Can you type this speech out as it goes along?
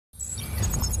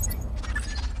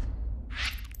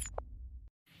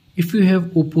If you have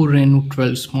Oppo Reno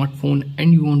 12 smartphone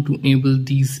and you want to enable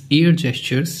these air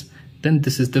gestures, then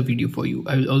this is the video for you.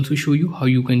 I will also show you how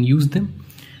you can use them.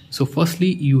 So firstly,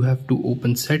 you have to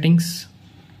open settings,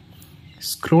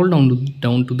 scroll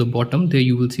down to the bottom. There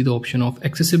you will see the option of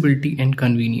accessibility and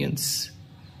convenience.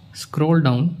 Scroll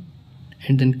down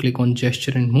and then click on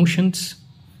gesture and motions.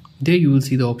 There you will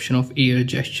see the option of air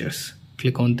gestures.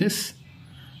 Click on this.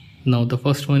 Now the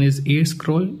first one is air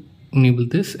scroll, enable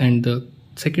this, and the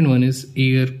second one is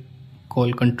air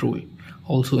call control,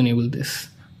 also enable this.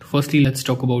 Firstly, let's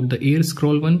talk about the air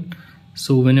scroll one.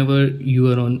 So whenever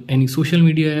you are on any social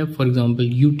media app, for example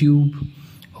YouTube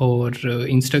or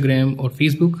Instagram or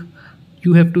Facebook,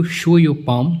 you have to show your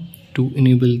palm to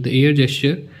enable the air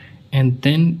gesture, and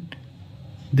then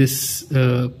this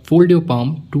fold your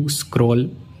palm to scroll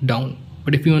down.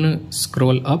 But if you want to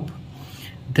scroll up,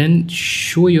 then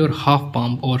show your half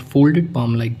palm or folded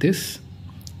palm like this,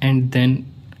 and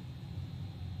then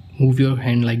move your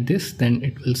hand like this, then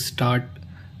it will start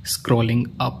scrolling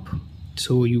up.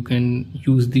 So you can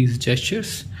use these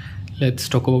gestures. Let's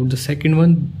talk about the second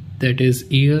one, that is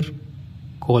air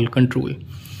call control.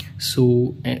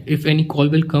 So if any call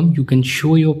will come, you can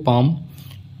show your palm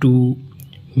to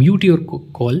mute your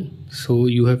call. So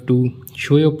you have to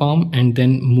show your palm and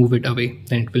then move it away,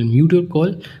 then it will mute your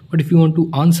call. But if you want to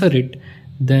answer it,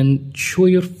 then show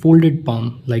your folded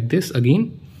palm like this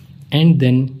again, and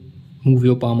then move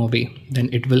your palm away, then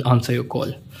it will answer your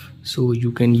call. So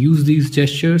you can use these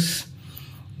gestures.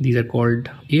 These are called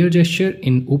air gesture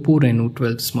in Oppo Reno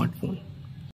 12 smartphone.